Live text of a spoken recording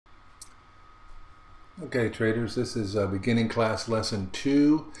Okay, traders, this is beginning class lesson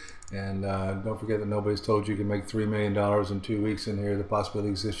 2, and don't forget that nobody's told you can make $3 million in 2 weeks in here. The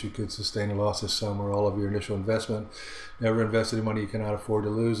possibility exists you could sustain a loss of some or all of your initial investment. Never invest any money you cannot afford to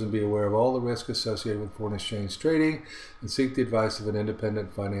lose, and be aware of all the risks associated with foreign exchange trading, and seek the advice of an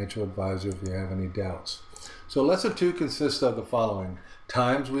independent financial advisor if you have any doubts. So lesson 2 consists of the following: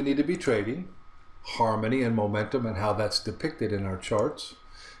 times we need to be trading, harmony and momentum and how that's depicted in our charts,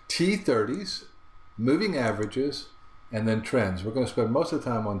 T30s, moving averages, and then trends. We're going to spend most of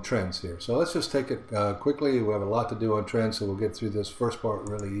the time on trends here. So let's just take it quickly. We have a lot to do on trends, so we'll get through this first part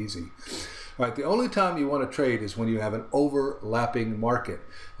really easy. All right, the only time you want to trade is when you have an overlapping market.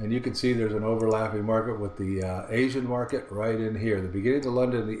 And you can see there's an overlapping market with the Asian market right in here, the beginning of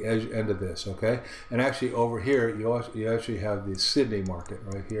London, the edge end of this, okay? And actually over here, you actually have the Sydney market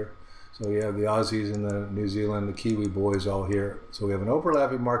right here. So you have the Aussies and the New Zealand, the Kiwi boys all here. So we have an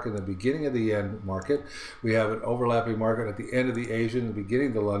overlapping market in the beginning of the end market. We have an overlapping market at the end of the Asian, the beginning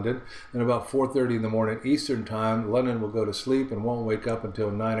of the London. And about 4:30 in the morning Eastern time, London will go to sleep and won't wake up until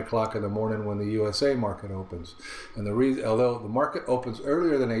 9 o'clock in the morning when the USA market opens. And the reason, although the market opens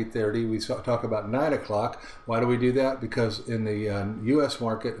earlier than 8:30, we talk about 9 o'clock. Why do we do that? Because in the US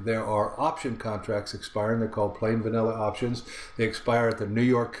market, there are option contracts expiring. They're called plain vanilla options. They expire at the New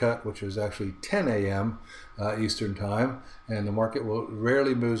York cut, which is actually 10 a.m. Eastern time, and the market will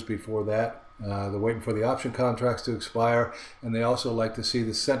rarely moves before that. They're waiting for the option contracts to expire, and they also like to see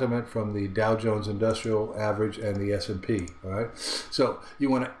the sentiment from the Dow Jones Industrial Average and the S&P. All right, so you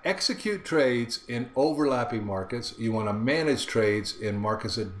want to execute trades in overlapping markets. You want to manage trades in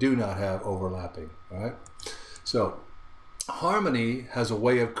markets that do not have overlapping. All right, so harmony has a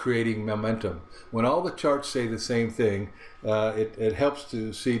way of creating momentum. When all the charts say the same thing, it helps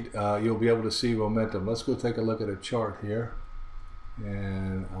to see, you'll be able to see momentum. Let's go take a look at a chart here,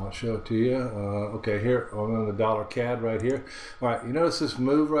 and I'll show it to you. Okay, here, I'm on the dollar CAD right here. All right, you notice this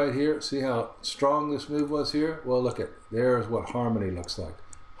move right here? See how strong this move was here? Well, look at, there's what harmony looks like.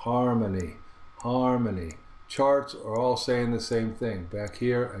 Harmony, harmony. Charts are all saying the same thing, back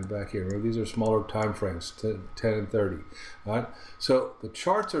here and back here. These are smaller time frames, 10 and 30. All right? So the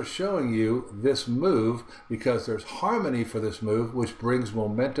charts are showing you this move because there's harmony for this move, which brings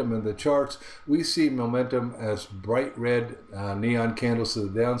momentum in the charts. We see momentum as bright red neon candles to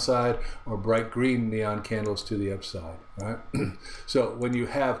the downside or bright green neon candles to the upside. Right? So when you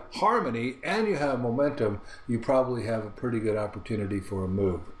have harmony and you have momentum, you probably have a pretty good opportunity for a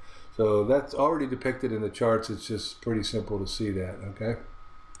move. So that's already depicted in the charts. It's just pretty simple to see that, okay?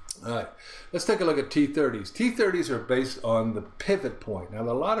 All right, let's take a look at T30s. T30s are based on the pivot point. Now,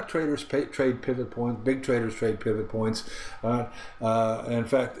 a lot of traders trade pivot points. Big traders trade pivot points. In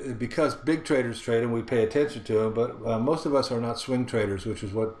fact, because big traders trade them, we pay attention to them, but most of us are not swing traders, which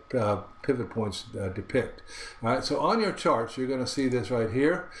is what pivot points depict. All right, so on your charts, you're going to see this right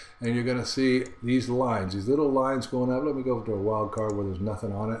here, and you're going to see these lines, these little lines going up. Let me go to a wild card where there's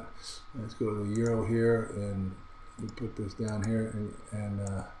nothing on it. Let's go to the euro here, and we put this down here, and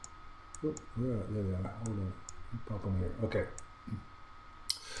there they are. Hold on. Pop them here. Okay.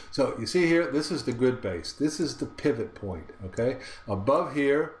 So you see here, this is the grid base. This is the pivot point. Okay. Above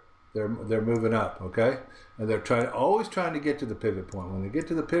here, they're moving up. Okay. And they're always trying to get to the pivot point. When they get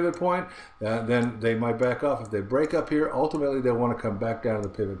to the pivot point, then they might back off. If they break up here, ultimately they'll want to come back down to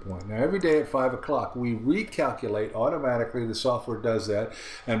the pivot point. Now every day at 5 o'clock, we recalculate automatically. The software does that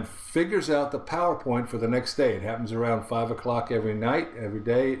and figures out the power point for the next day. It happens around 5 o'clock every night, every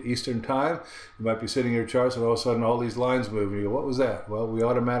day, Eastern time. You might be sitting in your charts and all of a sudden all these lines move. And you go, what was that? Well, we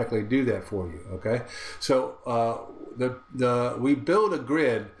automatically do that for you. Okay. So we build a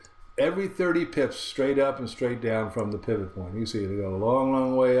grid every 30 pips straight up and straight down from the pivot point. You see they go a long,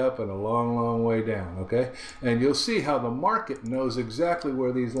 long way up and a long, long way down, okay? And you'll see how the market knows exactly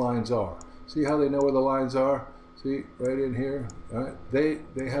where these lines are. See how they know where the lines are? See, right in here, right?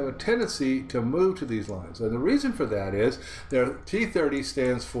 They have a tendency to move to these lines. And the reason for that is their T30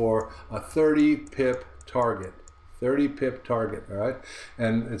 stands for a 30 pip target. 30 pip target, all right?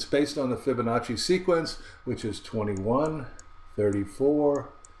 And it's based on the Fibonacci sequence, which is 21,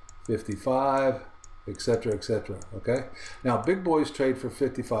 34, 55, etc., etc. Okay. Now, big boys trade for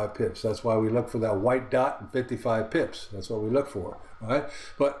 55 pips. That's why we look for that white dot and 55 pips. That's what we look for. Right.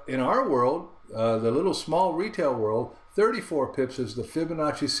 But in our world, the little small retail world, 34 pips is the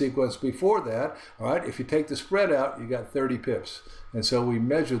Fibonacci sequence before that. All right, if you take the spread out, you got 30 pips. And so we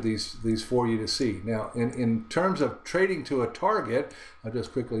measure these for you to see. Now, in terms of trading to a target, I'll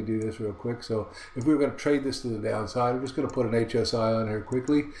just quickly do this real quick. So if we were going to trade this to the downside, I'm just going to put an HSI on here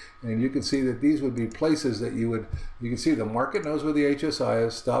quickly. And you can see that these would be places that you can see the market knows where the HSI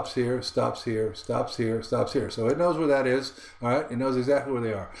is, stops here, stops here, stops here, stops here. So it knows where that is, all right? It knows exactly where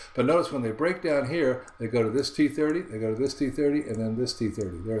they are. But notice when they break down here, they go to this T30, they go to this T30, and then this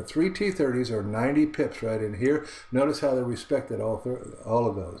T30. There are 3 T30s or 90 pips right in here. Notice how they're respected, all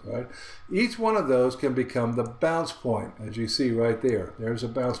of those, right? Each one of those can become the bounce point, as you see right there. There's a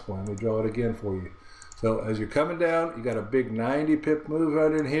bounce point. Let me draw it again for you. So as you're coming down, you got a big 90 pip move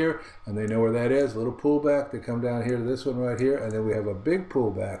right in here, and they know where that is. A little pullback. They come down here to this one right here, and then we have a big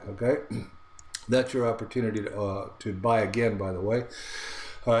pullback, okay? That's your opportunity to buy again, by the way.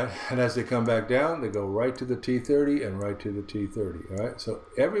 All right, and as they come back down, they go right to the T30 and right to the T30, all right? So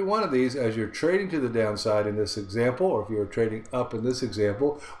every one of these, as you're trading to the downside in this example, or if you're trading up in this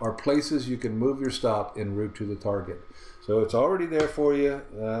example, are places you can move your stop en route to the target. So it's already there for you.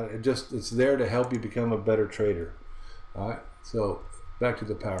 It's there to help you become a better trader, all right? So back to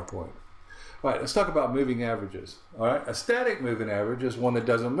the PowerPoint. All right, let's talk about moving averages. All right, a static moving average is one that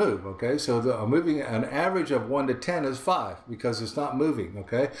doesn't move. Okay, so an average of 1 to 10 is 5 because it's not moving.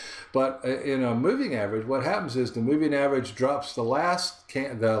 Okay, but in a moving average, what happens is the moving average drops the last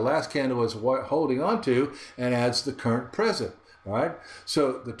candle it's holding on to and adds the current present. All right,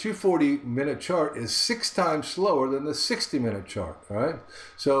 so the 240-minute chart is 6 times slower than the 60-minute chart. All right,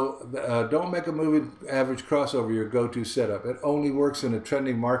 so don't make a moving average crossover your go-to setup. It only works in a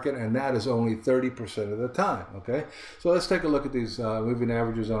trending market, and that is only 30% of the time. Okay, so let's take a look at these moving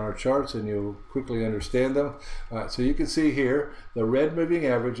averages on our charts, and you'll quickly understand them. All right, so you can see here the red moving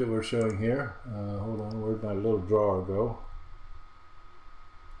average that we're showing here. Hold on, where'd my little drawer go?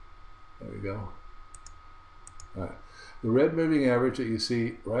 There we go. All right. The red moving average that you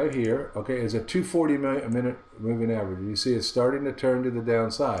see right here, okay, is a 240-minute moving average. You see it's starting to turn to the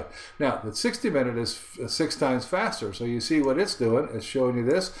downside. Now, the 60-minute is 6 times faster, so you see what it's doing. It's showing you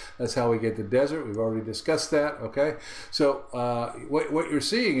this. That's how we get the desert. We've already discussed that, okay? So what you're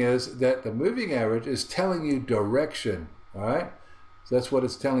seeing is that the moving average is telling you direction, all right? So that's what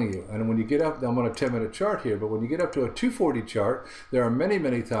it's telling you. And when you get up, I'm on a 10-minute chart here, but when you get up to a 240 chart, there are many,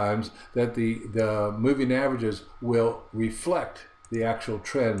 many times that the moving averages will reflect the actual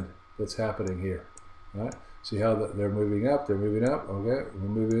trend that's happening here. Right? See how they're moving up, okay, we're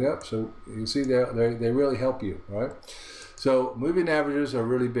moving up. So you see they really help you, right? So moving averages are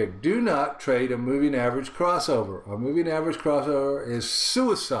really big. Do not trade a moving average crossover. A moving average crossover is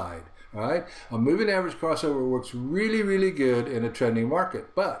suicide. All right, a moving average crossover works really, really good in a trending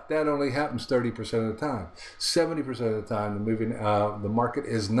market, but that only happens 30% of the time. 70% of the time, the market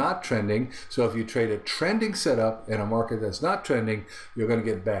is not trending. So if you trade a trending setup in a market that's not trending, you're going to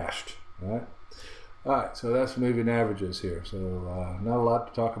get bashed. All right, so that's moving averages here. So not a lot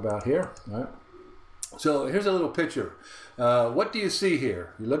to talk about here. All right. So here's a little picture. What do you see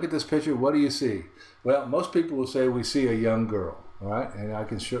here? You look at this picture, what do you see? Well, most people will say we see a young girl. All right, and I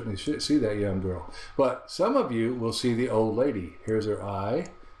can certainly see that young girl. But some of you will see the old lady. Here's her eye,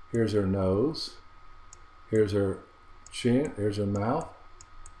 here's her nose, here's her chin, here's her mouth,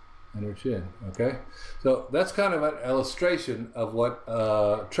 and her chin, okay? So that's kind of an illustration of what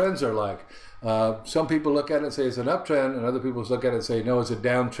trends are like. Some people look at it and say it's an uptrend, and other people look at it and say, no, it's a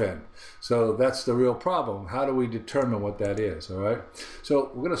downtrend. So that's the real problem. How do we determine what that is, all right? So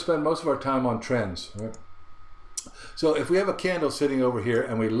we're gonna spend most of our time on trends, all right? So if we have a candle sitting over here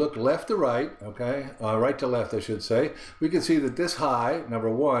and we look left to right, okay, right to left I should say, we can see that this high,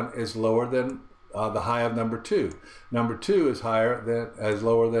 number 1, is lower than the high of number 2. Number 2 is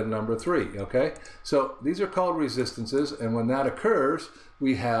lower than number 3, okay? So these are called resistances, and when that occurs,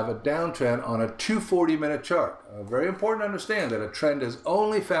 we have a downtrend on a 240-minute chart. Very important to understand that a trend is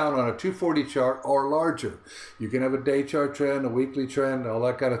only found on a 240 chart or larger. You can have a day chart trend, a weekly trend, all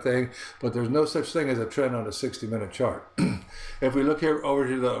that kind of thing, but there's no such thing as a trend on a 60-minute chart. If we look here over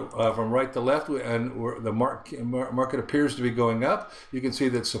to the from right to left, and the market appears to be going up, you can see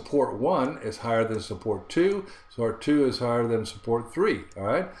that support 1 is higher than support 2, support 2 is higher than support 3. All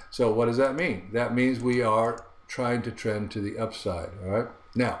right. So what does that mean? That means we are trying to trend to the upside. All right.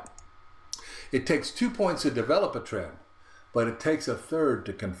 Now, it takes 2 points to develop a trend, but it takes a third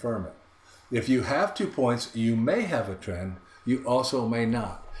to confirm it. If you have 2 points, you may have a trend. You also may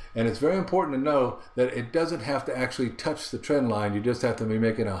not. And it's very important to know that it doesn't have to actually touch the trend line. You just have to be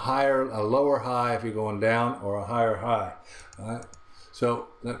making a lower high if you're going down, or a higher high. All right? So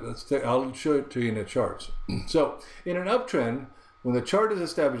I'll show it to you in the charts. So in an uptrend, when the chart is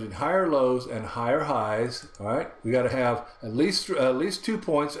establishing higher lows and higher highs, all right, we got to have at least 2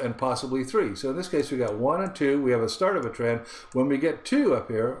 points and possibly 3. So in this case, we got 1 and 2. We have a start of a trend. When we get 2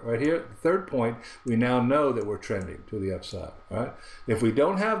 up here, right here, the third point, we now know that we're trending to the upside. All right. If we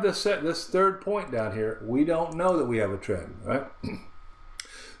don't have this third point down here, we don't know that we have a trend. Right.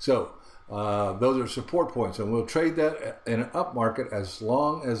 So those are support points, and we'll trade that in an up market as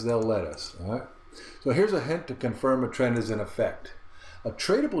long as they'll let us. All right. So here's a hint to confirm a trend is in effect. A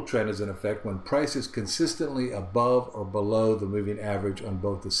tradable trend is in effect when price is consistently above or below the moving average on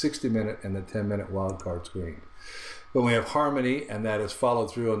both the 60-minute and the 10-minute wildcard screen. When we have harmony and that is followed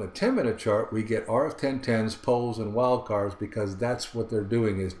through on the 10-minute chart, we get RF1010s, poles, and wildcards, because that's what they're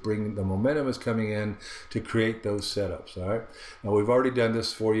doing, is bringing the momentum is coming in to create those setups. All right. Now we've already done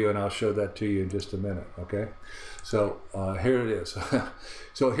this for you, and I'll show that to you in just a minute. Okay. So here it is.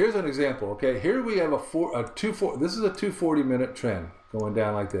 So here's an example. Okay. Here we have this is a 240-minute trend going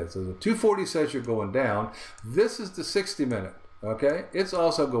down like this. So the 240 says you're going down. This is the 60-minute. Okay, it's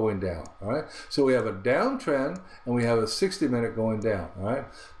also going down. All right, so we have a downtrend and we have a 60-minute going down. All right,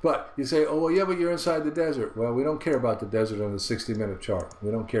 but you say, oh well, yeah, but you're inside the desert. Well, we don't care about the desert on the 60-minute chart. We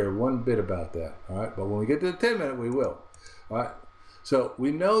don't care one bit about that. All right, but when we get to the 10-minute, we will. All right. So we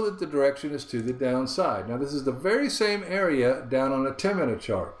know that the direction is to the downside. Now this is the very same area down on a 10-minute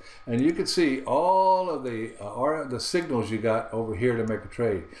chart. And you can see all of the signals you got over here to make a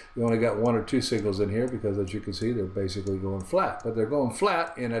trade. You only got 1 or 2 signals in here because, as you can see, they're basically going flat. But they're going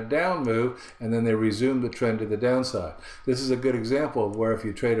flat in a down move, and then they resume the trend to the downside. This is a good example of where if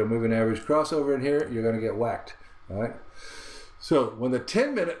you trade a moving average crossover in here, you're going to get whacked. All right. So when the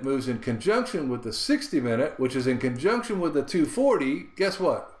 10-minute moves in conjunction with the 60-minute, which is in conjunction with the 240, guess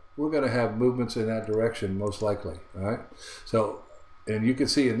what? We're going to have movements in that direction most likely. All right. So, and you can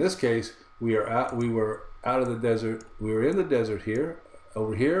see in this case, we were out of the desert. We were in the desert here.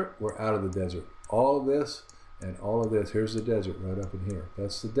 Over here, we're out of the desert. All of this and all of this. Here's the desert right up in here.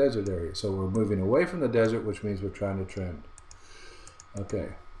 That's the desert area. So we're moving away from the desert, which means we're trying to trend. Okay.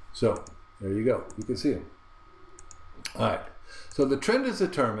 So there you go. You can see them. All right. So the trend is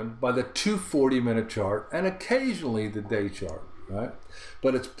determined by the 240-minute chart and occasionally the day chart, right?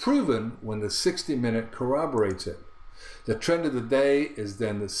 But it's proven when the 60-minute corroborates it. The trend of the day is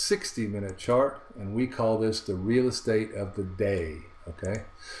then the 60-minute chart, and we call this the real estate of the day, okay?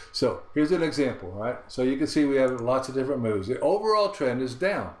 So here's an example, right? So you can see we have lots of different moves. The overall trend is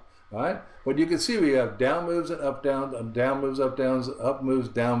down, right? But you can see we have down moves and up downs, down moves, up downs, up moves,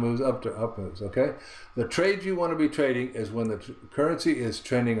 down moves, up to up moves, okay? The trade you want to be trading is when the currency is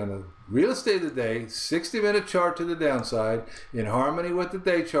trending on the real estate of the day, 60-minute chart to the downside, in harmony with the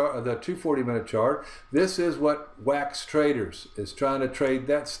day chart, or the 240-minute chart. This is what wax traders is trying to trade,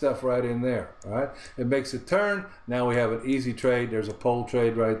 that stuff right in there, all right? It makes a turn. Now we have an easy trade. There's a pole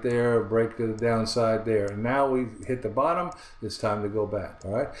trade right there, a break to the downside there. And now we hit the bottom. It's time to go back,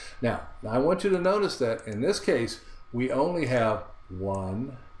 all right? Now I want you to notice that in this case, we only have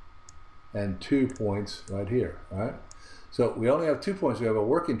 1 and 2 points right here, right? So we only have 2 points. We have a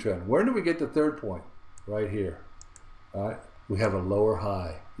working trend. Where do we get the third point? Right here, all right? We have a lower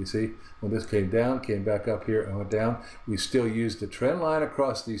high. You see, when this came down, came back up here and went down, we still used the trend line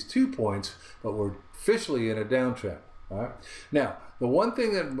across these 2 points, but we're officially in a downtrend, all right? Now, the one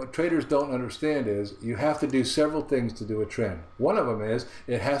thing that traders don't understand is you have to do several things to do a trend. One of them is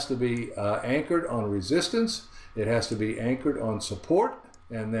it has to be anchored on resistance, it has to be anchored on support,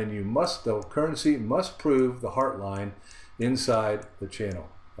 and then the currency must prove the heart line inside the channel.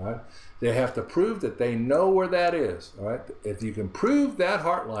 Right? They have to prove that they know where that is. All right? If you can prove that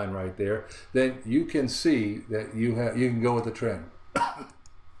heart line right there, then you can see that you can go with the trend.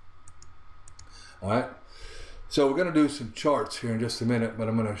 All right. So we're going to do some charts here in just a minute, but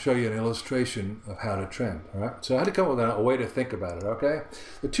I'm going to show you an illustration of how to trend. All right. So I had to come up with a way to think about it. Okay.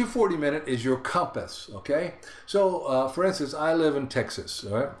 The 240-minute is your compass. Okay. So for instance, I live in Texas.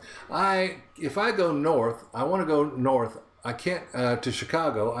 All right. If I go north, I want to go north. I can't to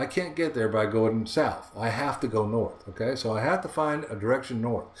Chicago. I can't get there by going south. I have to go north. Okay, so I have to find a direction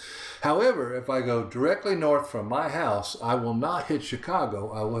north. However, if I go directly north from my house, I will not hit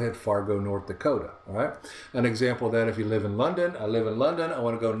Chicago. I will hit Fargo, North Dakota. All right. An example of that: if you live in London, I live in London. I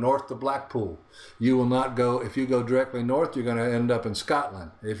want to go north to Blackpool. You will not go. If you go directly north, you're going to end up in Scotland.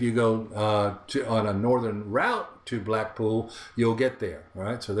 If you go on a northern route to Blackpool, you'll get there. All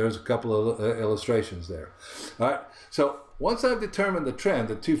right. So there's a couple of illustrations there. All right. So once I've determined the trend,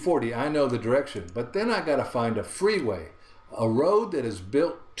 the 240, I know the direction, but then I got to find a freeway, a road that is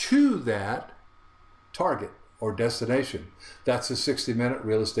built to that target. or destination. That's the 60-minute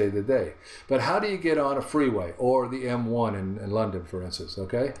real estate of the day. But how do you get on a freeway or the M1 in London, for instance,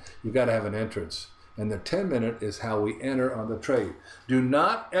 okay? You've got to have an entrance. And the 10-minute is how we enter on the trade. Do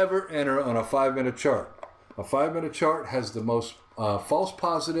not ever enter on a 5-minute chart. A 5-minute chart has the most false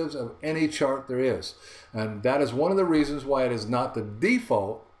positives of any chart there is. And that is one of the reasons why it is not the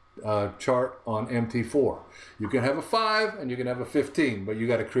default chart on MT4. You can have a 5 and you can have a 15, but you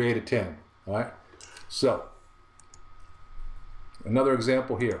got to create a 10. All right. So another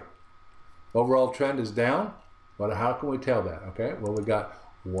example here. Overall trend is down, but how can we tell that? Okay. Well, we got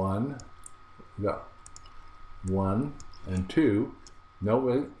one and 2.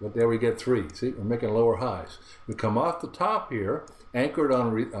 No, but there we get 3. See, we're making lower highs. We come off the top here, anchored on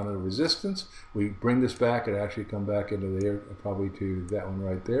a resistance. We bring this back and actually come back into the air, probably to that one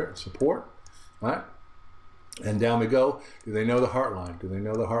right there, support. All right. And down we go. Do they know the heart line? Do they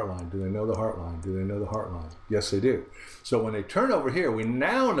know the heart line? Do they know the heart line? Do they know the heart line? Yes, they do. So when they turn over here, we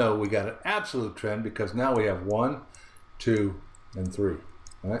now know we got an absolute trend because now we have 1, 2, and 3.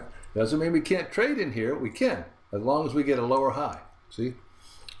 All right. Doesn't mean we can't trade in here. We can, as long as we get a lower high. See?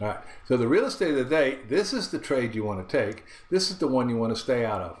 All right. So the real estate of the day, this is the trade you want to take. This is the one you want to stay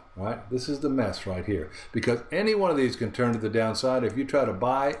out of. All right. This is the mess right here. Because any one of these can turn to the downside. If you try to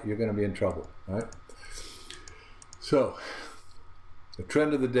buy, you're going to be in trouble. All right. So the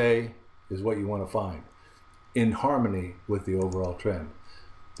trend of the day is what you want to find in harmony with the overall trend.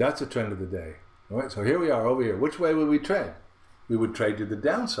 That's the trend of the day. All right. So here we are over here. Which way would we trade? We would trade to the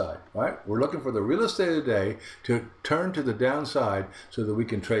downside, right? We're looking for the real estate of the day to turn to the downside so that we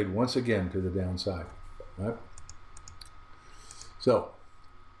can trade once again to the downside, right? So,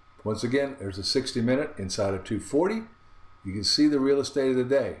 once again, there's a 60-minute inside of 240. You can see the real estate of the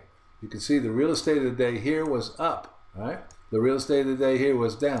day. You can see the real estate of the day here was up, right? The real estate of the day here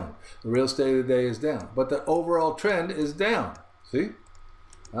was down. The real estate of the day is down, but the overall trend is down, see?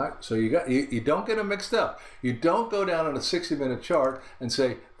 All right, so you don't get them mixed up. You don't go down on a 60-minute chart and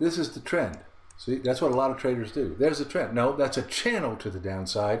say, this is the trend. See, that's what a lot of traders do. There's a trend. No, that's a channel to the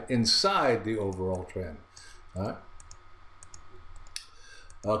downside inside the overall trend. All right.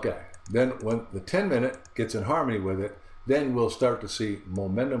 Okay, then when the 10-minute gets in harmony with it, then we'll start to see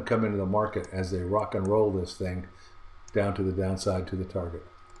momentum come into the market as they rock and roll this thing down to the downside to the target.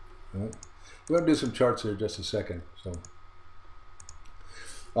 All right. We're going to do some charts here in just a second.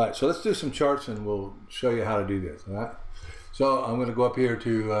 All right, so let's do some charts and we'll show you how to do this. All right. So I'm going to go up here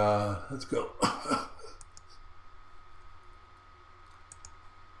to, let's go.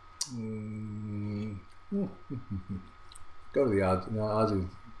 Go to the Aussie. No, Aussie's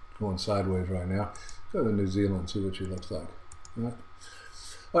going sideways right now. Go to New Zealand and see what she looks like. All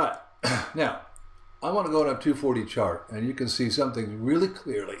right. Now, I want to go to a 240 chart and you can see something really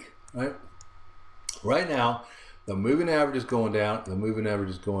clearly, right? Right now, the moving average is going down, the moving average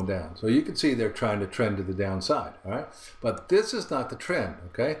is going down. So you can see they're trying to trend to the downside, all right? But this is not the trend,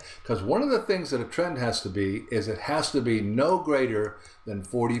 okay? Because one of the things that a trend has to be is it has to be no greater than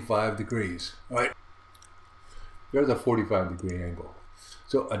 45 degrees, all right? There's a 45-degree angle.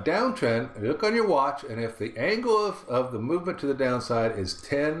 So a downtrend, look on your watch, and if the angle of the movement to the downside is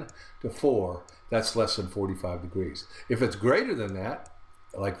 10 to 4, that's less than 45 degrees. If it's greater than that,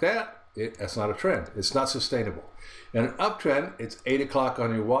 like that, that's not a trend. It's not sustainable. In an uptrend, it's 8 o'clock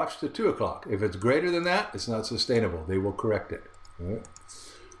on your watch to 2 o'clock. If it's greater than that, it's not sustainable. They will correct it. Right?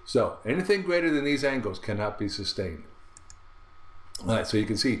 So anything greater than these angles cannot be sustained. All right, so you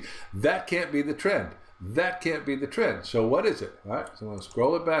can see that can't be the trend. That can't be the trend. So what is it? All right, so I'm going to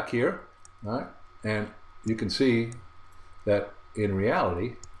scroll it back here. All right, and you can see that in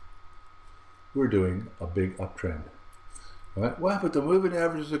reality, we're doing a big uptrend. Right. Well, but the moving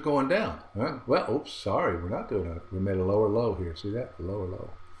averages are going down. Right. Well, oops, sorry, we're not doing it. We made a lower low here. See that? A lower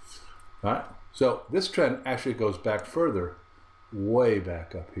low. All right. So this trend actually goes back further, way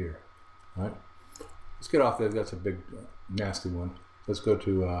back up here. All right. Let's get off there. That's a big, nasty one. Let's go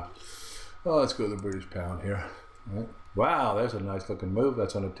to, let's go to the British pound here. All right. Wow, there's a nice looking move.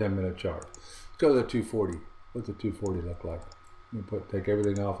 That's on a 10-minute chart. Let's go to the 240. What's the 240 look like? Let me take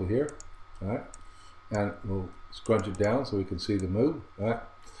everything off of here. All right. And we'll scrunch it down so we can see the move. Right?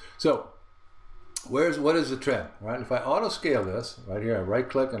 So what is the trend? Right? If I auto scale this right here, I right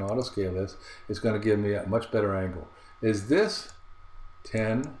click and auto scale this, it's going to give me a much better angle. Is this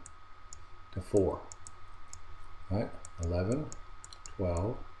 10 to 4? Right? 11,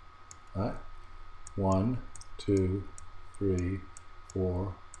 12, right? 1, 2, 3,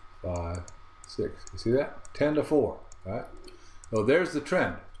 4, 5, 6. You see that? 10 to 4. Right? So there's the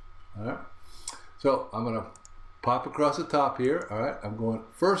trend. All right. So I'm going to pop across the top here. All right, I'm going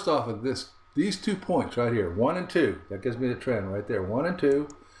first off of this these 2 points right here, 1 and 2, that gives me the trend right there, 1 and 2,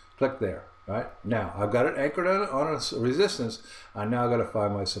 click there, right? Now, I've got it anchored on a resistance. I now got to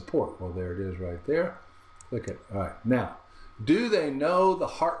find my support. Well, there it is right there. Click it. All right. Now, do they know the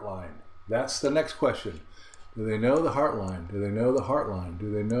heart line? That's the next question. Do they know the heart line? Do they know the heart line?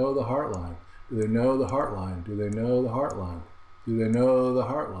 Do they know the heart line? Do they know the heart line? Do they know the heart line? Do they know the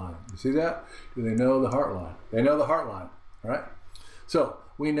heart line? You see that? Do they know the heart line? They know the heart line, all right? So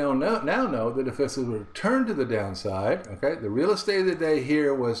we now know that if this is a return to the downside, okay, the real estate of the day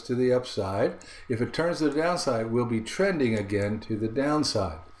here was to the upside. If it turns to the downside, we'll be trending again to the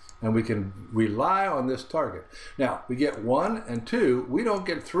downside. And we can rely on this target. Now, we get 1 and 2. We don't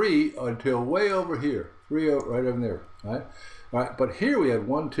get 3 until way over here. 3 right over there, right? All right, but here we had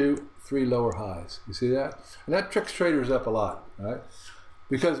 1, 2, 3 lower highs. You see that? And that tricks traders up a lot, right?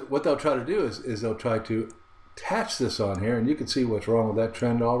 Because what they'll try to do is they'll try to attach this on here, and you can see what's wrong with that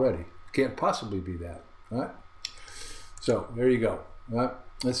trend already. Can't possibly be that, right? So there you go, right?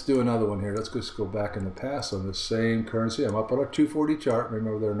 Let's do another one here. Let's just go back in the past on the same currency. I'm up on a 240 chart.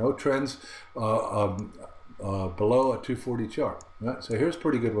 Remember, there are no trends below a 240 chart. Right? So here's a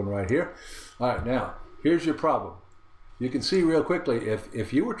pretty good one right here. All right, now, here's your problem. You can see real quickly,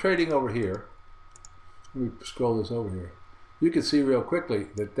 if you were trading over here, let me scroll this over here. You can see real quickly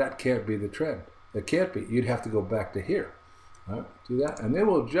that that can't be the trend. It can't be. You'd have to go back to here. All right, see that? And they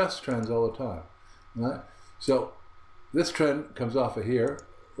will adjust trends all the time. All right? So this trend comes off of here,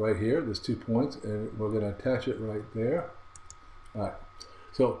 right here, there's 2 points, and we're going to attach it right there. All right,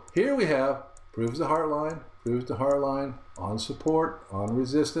 so here we have proves the heart line, on support, on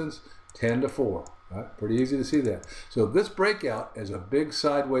resistance, 10 to 4. Right? Pretty easy to see that. So this breakout is a big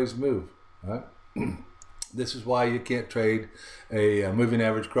sideways move. Right? This is why you can't trade a moving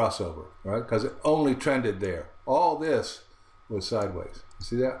average crossover, right? Because it only trended there. All this was sideways. You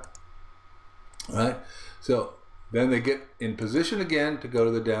see that? All right, so then they get in position again to go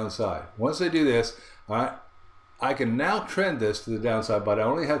to the downside. Once they do this, all right, I can now trend this to the downside, but I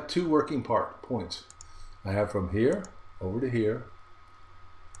only have 2 working points. I have from here over to here,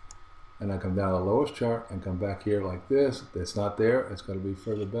 and I come down the lowest chart and come back here like this. It's not there. It's going to be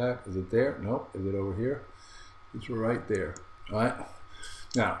further back. Is it there? Nope. Is it over here? It's right there. All right.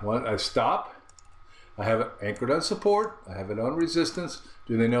 Now, when I stop, I have it anchored on support. I have it on resistance.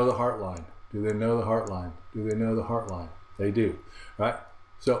 Do they know the heart line? Do they know the heart line? Do they know the heart line? They do, right?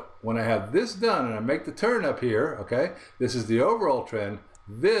 So when I have this done and I make the turn up here, okay, this is the overall trend.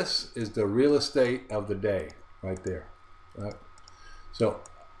 This is the real estate of the day right there, right? So,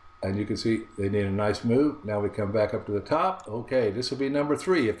 and you can see they need a nice move. Now we come back up to the top. Okay, this will be number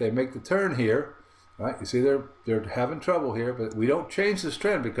 3. If they make the turn here, right, you see they're having trouble here, but we don't change this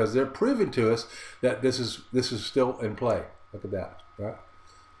trend because they're proving to us that this is still in play. Look at that, right?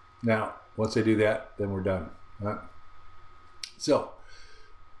 Now, once they do that, then we're done, right? So,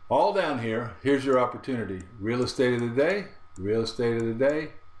 all down here, here's your opportunity. Real estate of the day, real estate of the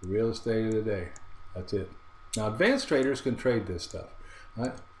day, real estate of the day. That's it. Now, advanced traders can trade this stuff,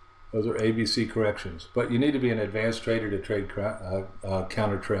 right? Those are ABC corrections, but you need to be an advanced trader to trade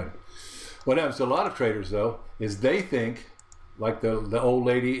counter trend. What happens to a lot of traders, though, is they think, like the old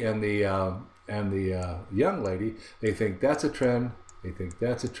lady and the young lady, they think that's a trend, they think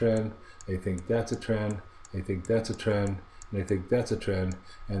that's a trend, they think that's a trend, they think that's a trend, and they think that's a trend,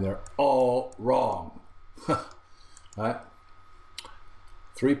 and they're all wrong. Right?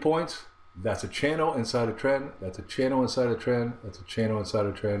 3 points, that's a channel inside a trend, that's a channel inside a trend, that's a channel inside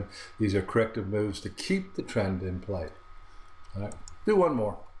a trend. These are corrective moves to keep the trend in play. All right, do one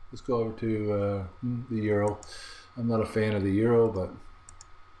more. Let's go over to the euro. I'm not a fan of the euro, but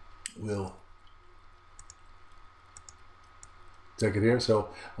we'll take it here. So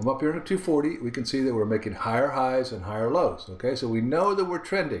I'm up here in a 240. We can see that we're making higher highs and higher lows. Okay, so we know that we're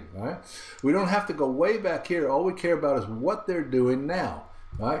trending. Right? We don't have to go way back here. All we care about is what they're doing now.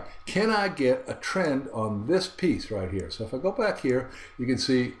 Right? Can I get a trend on this piece right here? So if I go back here, you can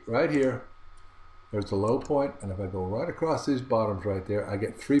see right here, there's the low point, and if I go right across these bottoms right there, I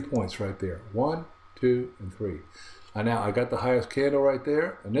get 3 points right there. 1, 2, and 3. And now I got the highest candle right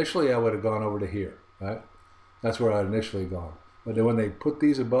there. Initially, I would have gone over to here, right? That's where I'd initially gone. But then when they put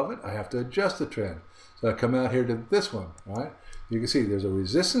these above it, I have to adjust the trend. So I come out here to this one, right? You can see there's a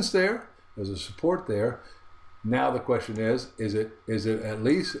resistance there, there's a support there. Now the question is it at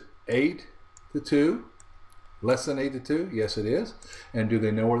least 8 to 2? Less than 8 to 2? Yes, it is. And do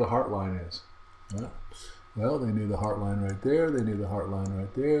they know where the heart line is? Right? Well, they knew the heart line right there. They knew the heart line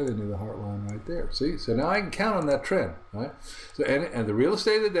right there. They knew the heart line right there. See? So now I can count on that trend, right? So, and the real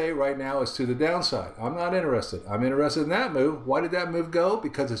estate of the day right now is to the downside. I'm not interested. I'm interested in that move. Why did that move go?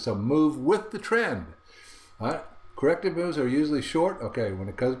 Because it's a move with the trend. All right? Corrective moves are usually short. Okay, when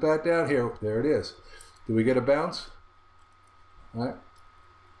it comes back down here, there it is. Do we get a bounce? All right?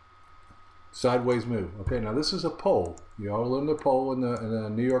 Sideways move. Okay, now this is a pole. You all learned the pole in the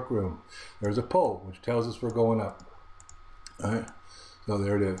New York room. There's a pole, which tells us we're going up. All right, so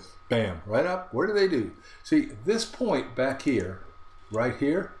there it is. Bam, right up. What do they do? See, this point back here, right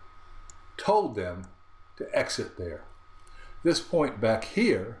here, told them to exit there. This point back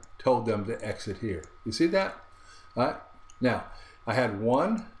here told them to exit here. You see that? All right, now, I had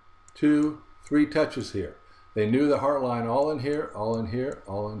 1, 2, 3 touches here. They knew the heart line all in here, all in here,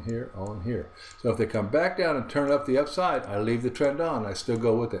 all in here, all in here. So if they come back down and turn up the upside, I leave the trend on. I still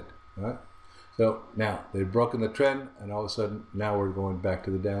go with it. Right? So now they've broken the trend, and all of a sudden now we're going back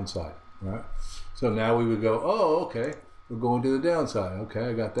to the downside. Right? So now we would go, oh, okay, we're going to the downside. Okay,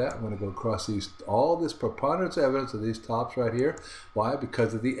 I got that. I'm going to go across these, all this preponderance evidence of these tops right here. Why?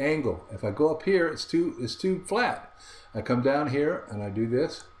 Because of the angle. If I go up here, it's too flat. I come down here and I do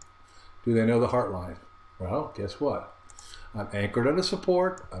this. Do they know the heart line? Well, guess what? I'm anchored on a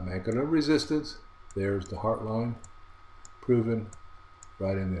support. I'm anchored on resistance. There's the heart line proven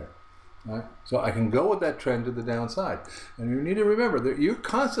right in there. Right? So I can go with that trend to the downside. And you need to remember that you're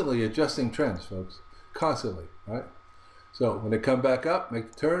constantly adjusting trends, folks. Constantly, right? So when they come back up,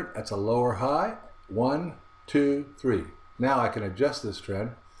 make the turn. That's a lower high. 1, 2, 3. Now I can adjust this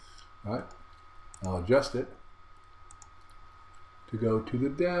trend. Right? I'll adjust it to go to the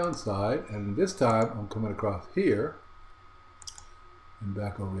downside, and this time I'm coming across here and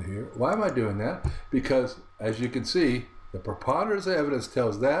back over here. Why am I doing that? Because as you can see, the preponderance of evidence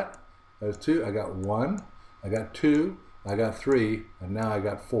tells that there's 2. I got 1, I got 2, I got 3, and now I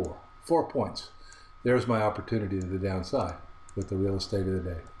got 4. 4 points. There's my opportunity to the downside with the real estate of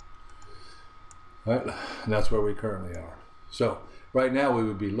the day. All right, and that's where we currently are. So right now we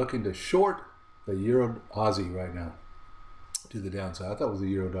would be looking to short the Euro Aussie right now to the downside. I thought it was the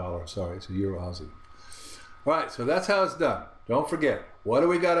Euro dollar. Sorry, it's a Euro Aussie. All right, so that's how it's done. Don't forget, what do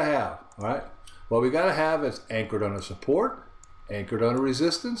we got to have? All right, what we got to have is anchored on a support, anchored on a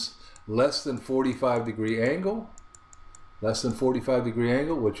resistance, less than 45-degree angle, less than 45-degree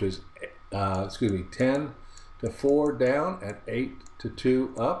angle, which is, 10 to 4 down and 8 to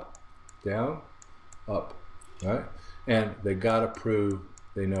 2 up, down, up, right? And they got to prove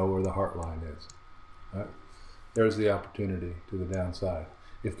they know where the heart line is, right? There's the opportunity to the downside.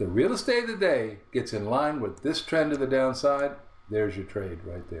 If the real estate of the day gets in line with this trend to the downside, there's your trade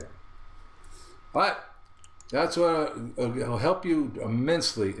right there. But that's what will help you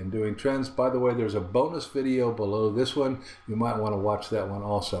immensely in doing trends. By the way, there's a bonus video below this one. You might want to watch that one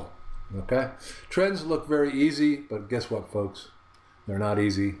also. Okay? Trends look very easy, but guess what, folks? They're not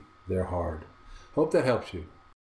easy. They're hard. Hope that helps you.